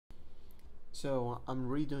So I'm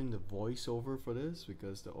redoing the voiceover for this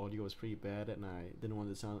because the audio was pretty bad and I didn't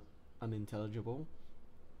want it to sound unintelligible.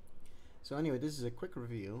 So anyway, this is a quick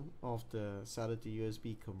review of the Sata to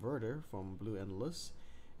USB converter from Blueendless.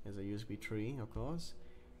 It's a USB 3, of course,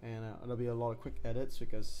 and there'll be a lot of quick edits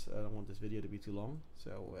because I don't want this video to be too long.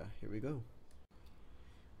 So here we go.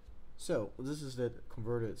 So this is the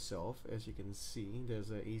converter itself. As you can see,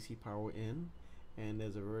 there's a AC power in, and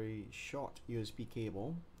there's a very short USB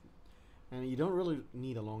cable. And you don't really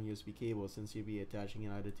need a long USB cable since you'll be attaching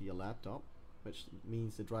it either to your laptop, which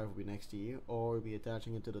means the drive will be next to you, or you'll be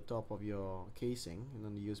attaching it to the top of your casing, and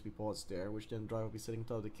then the USB port's there, which then the drive will be sitting on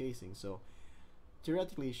top of the casing. So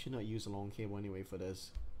theoretically you should not use a long cable anyway for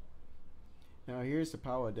this. Now here's the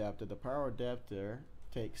power adapter. The power adapter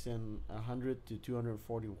takes in 100 to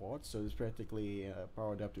 240 watts, so it's practically a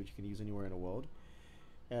power adapter which you can use anywhere in the world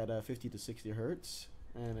at 50 to 60 hertz.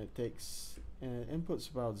 And it takes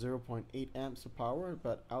inputs about 0.8 amps of power,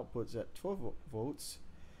 but outputs at 12 volts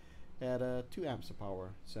at 2 amps of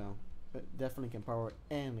power. So it definitely can power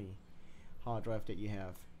any hard drive that you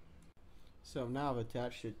have. So now I've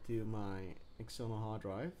attached it to my external hard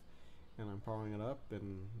drive, and I'm powering it up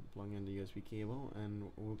and plugging in the USB cable,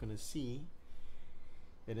 and we're gonna see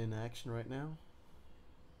it in action right now.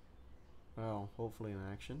 Well, hopefully in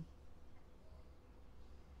action.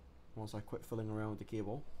 Once I quit fiddling around with the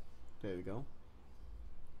cable. There we go.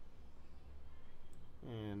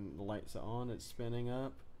 And the lights are on, it's spinning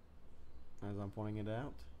up as I'm pointing it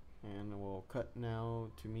out. And we'll cut now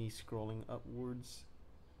to me scrolling upwards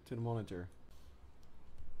to the monitor.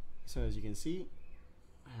 So as you can see,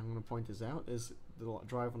 I'm going to point this out, is the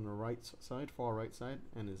drive on the right side, far right side,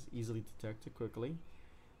 and is easily detected quickly.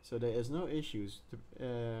 So there is no issues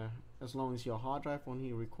as long as your hard drive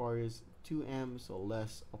only requires 2 amps or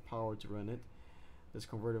less of power to run it. This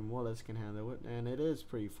converter more or less can handle it, and it is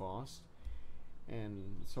pretty fast.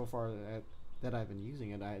 And so far that I've been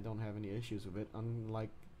using it, I don't have any issues with it, unlike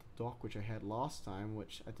the dock which I had last time,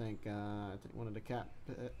 which I think one of the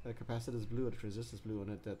capacitors blew, or the resistors blew on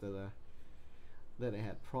it, that it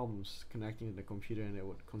had problems connecting to the computer, and it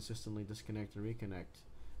would consistently disconnect and reconnect.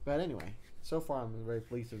 But anyway, so far I'm very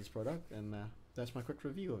pleased with this product, and that's my quick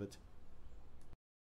review of it.